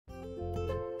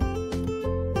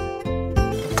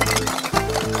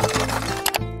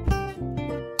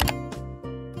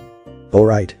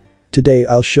Alright. Today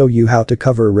I'll show you how to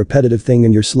cover a repetitive thing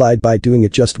in your slide by doing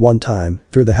it just one time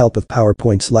through the help of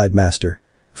PowerPoint Slide Master.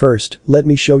 First, let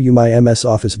me show you my MS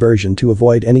Office version to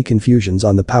avoid any confusions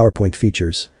on the PowerPoint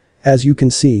features. As you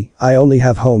can see, I only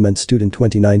have Home and Student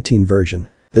 2019 version.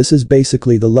 This is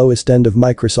basically the lowest end of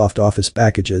Microsoft Office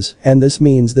packages, and this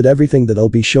means that everything that I'll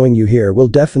be showing you here will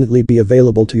definitely be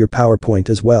available to your PowerPoint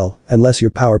as well, unless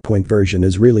your PowerPoint version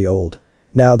is really old.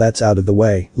 Now that's out of the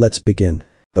way, let's begin.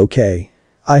 Okay.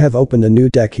 I have opened a new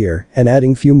deck here and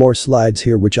adding few more slides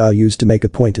here which I'll use to make a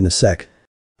point in a sec.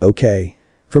 Okay.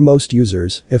 For most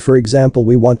users, if for example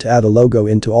we want to add a logo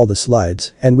into all the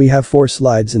slides and we have 4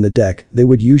 slides in the deck, they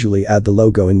would usually add the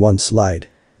logo in one slide.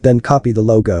 Then copy the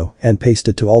logo and paste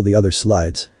it to all the other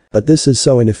slides. But this is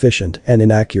so inefficient and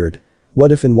inaccurate.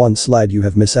 What if in one slide you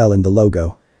have misaligned the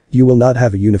logo? You will not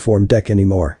have a uniform deck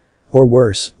anymore. Or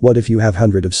worse, what if you have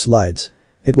hundreds of slides?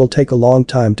 It will take a long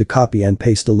time to copy and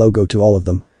paste the logo to all of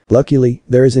them. Luckily,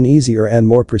 there is an easier and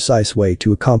more precise way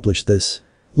to accomplish this.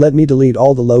 Let me delete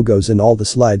all the logos in all the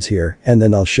slides here and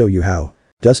then I'll show you how.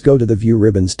 Just go to the View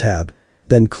Ribbons tab.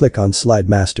 Then click on Slide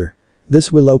Master.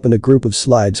 This will open a group of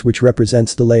slides which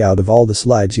represents the layout of all the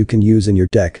slides you can use in your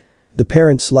deck. The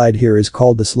parent slide here is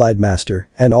called the Slide Master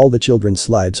and all the children's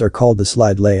slides are called the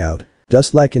Slide Layout.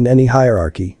 Just like in any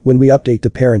hierarchy, when we update the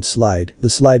parent slide, the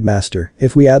Slide Master,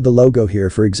 if we add the logo here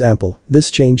for example, this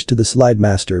change to the Slide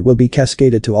Master will be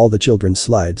cascaded to all the children's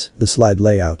slides, the slide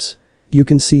layouts. You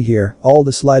can see here, all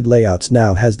the slide layouts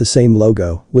now has the same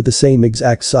logo, with the same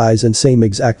exact size and same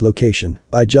exact location,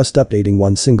 by just updating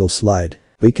one single slide.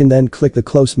 We can then click the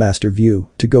Close Master view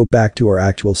to go back to our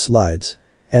actual slides.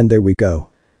 And there we go.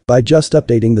 By just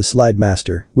updating the Slide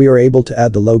Master, we are able to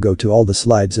add the logo to all the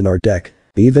slides in our deck.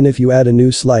 Even if you add a new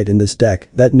slide in this deck,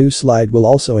 that new slide will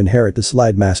also inherit the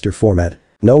Slide Master format.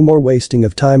 No more wasting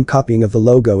of time copying of the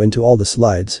logo into all the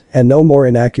slides, and no more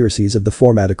inaccuracies of the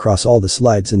format across all the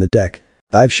slides in the deck.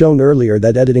 I've shown earlier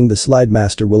that editing the Slide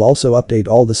Master will also update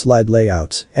all the slide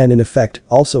layouts, and in effect,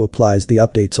 also applies the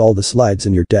updates all the slides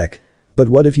in your deck. But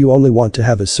what if you only want to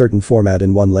have a certain format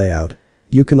in one layout?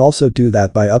 You can also do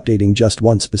that by updating just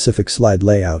one specific slide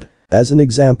layout. As an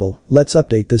example, let's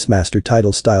update this master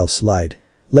title style slide.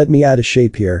 Let me add a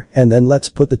shape here and then let's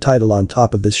put the title on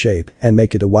top of this shape and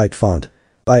make it a white font.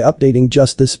 By updating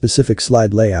just this specific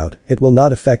slide layout, it will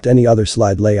not affect any other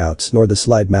slide layouts nor the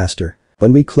Slide Master.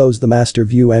 When we close the master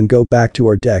view and go back to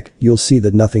our deck, you'll see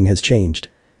that nothing has changed.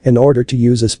 In order to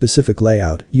use a specific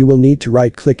layout, you will need to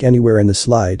right-click anywhere in the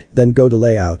slide, then go to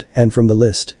Layout, and from the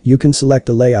list, you can select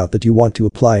the layout that you want to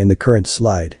apply in the current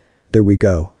slide. There we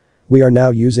go. We are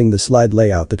now using the slide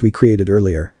layout that we created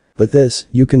earlier. With this,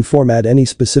 you can format any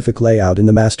specific layout in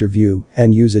the master view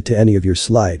and use it to any of your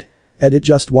slide. Edit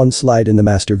just one slide in the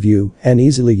master view and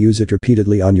easily use it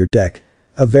repeatedly on your deck.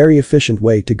 A very efficient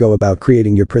way to go about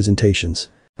creating your presentations.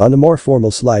 On a more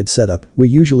formal slide setup, we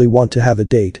usually want to have a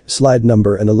date, slide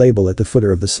number and a label at the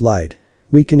footer of the slide.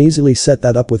 We can easily set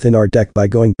that up within our deck by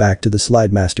going back to the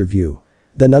Slide Master view.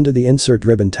 Then under the Insert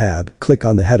Ribbon tab, click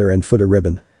on the Header and Footer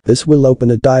ribbon. This will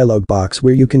open a dialog box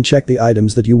where you can check the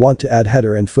items that you want to add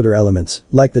header and footer elements,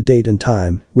 like the date and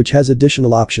time, which has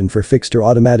additional option for fixed or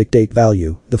automatic date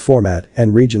value, the format,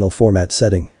 and regional format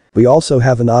setting. We also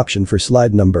have an option for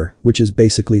slide number, which is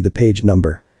basically the page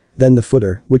number. Then the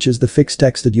footer, which is the fixed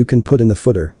text that you can put in the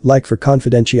footer, like for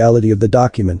confidentiality of the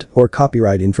document or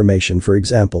copyright information for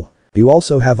example. You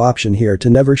also have option here to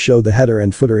never show the header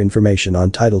and footer information on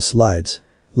title slides.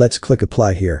 Let's click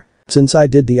Apply here. Since I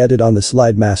did the edit on the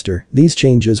Slide Master, these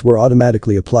changes were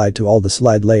automatically applied to all the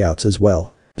slide layouts as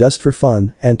well. Just for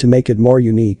fun, and to make it more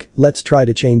unique, let's try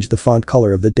to change the font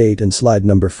color of the date and slide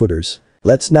number footers.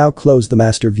 Let's now close the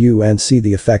master view and see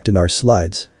the effect in our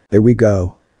slides. There we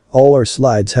go. All our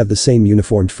slides have the same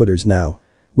uniformed footers now.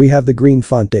 We have the green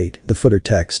font date, the footer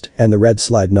text, and the red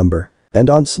slide number. And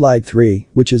on slide 3,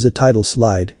 which is a title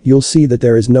slide, you'll see that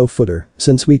there is no footer,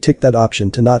 since we ticked that option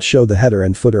to not show the header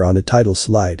and footer on a title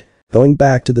slide. Going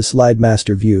back to the Slide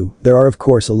Master view, there are of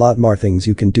course a lot more things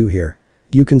you can do here.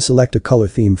 You can select a color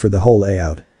theme for the whole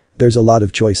layout. There's a lot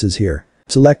of choices here.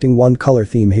 Selecting one color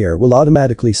theme here will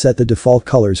automatically set the default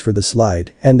colors for the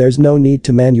slide, and there's no need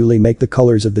to manually make the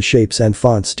colors of the shapes and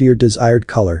fonts to your desired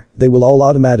color, they will all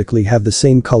automatically have the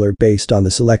same color based on the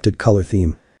selected color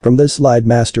theme. From this Slide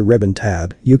Master ribbon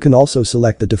tab, you can also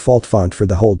select the default font for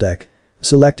the whole deck.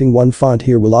 Selecting one font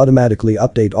here will automatically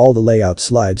update all the layout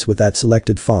slides with that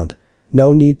selected font.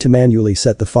 No need to manually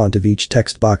set the font of each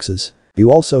text boxes.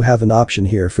 You also have an option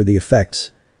here for the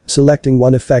effects. Selecting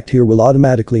one effect here will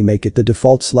automatically make it the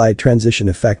default slide transition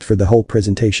effect for the whole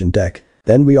presentation deck.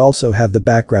 Then we also have the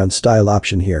background style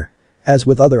option here. As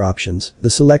with other options, the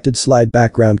selected slide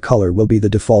background color will be the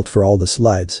default for all the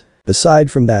slides. Aside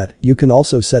from that, you can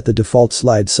also set the default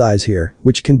slide size here,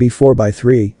 which can be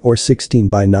 4:3 or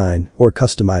 16:9, or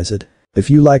customize it.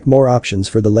 If you like more options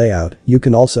for the layout, you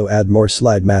can also add more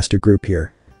slide master group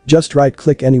here. Just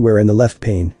right-click anywhere in the left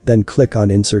pane, then click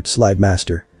on Insert Slide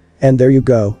Master. And there you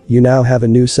go, you now have a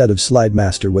new set of Slide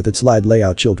Master with its slide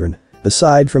layout children.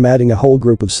 Aside from adding a whole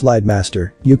group of Slide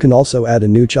Master, you can also add a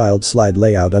new child slide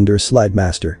layout under Slide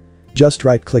Master. Just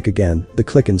right-click again,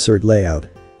 click Insert Layout.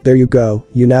 There you go,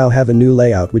 you now have a new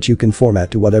layout which you can format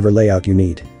to whatever layout you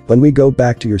need. When we go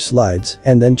back to your slides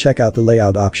and then check out the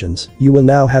layout options, you will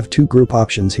now have two group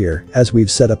options here, as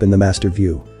we've set up in the master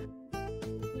view.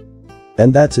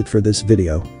 And that's it for this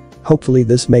video. Hopefully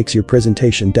this makes your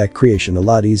presentation deck creation a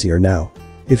lot easier now.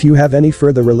 If you have any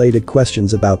further related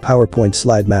questions about PowerPoint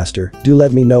Slide Master, do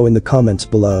let me know in the comments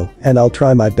below, and I'll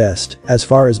try my best, as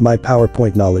far as my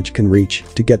PowerPoint knowledge can reach,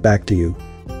 to get back to you.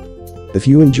 If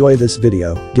you enjoy this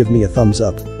video, give me a thumbs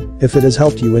up. If it has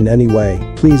helped you in any way,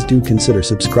 please do consider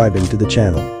subscribing to the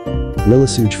channel.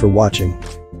 Milasuj for watching.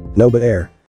 Noba Air.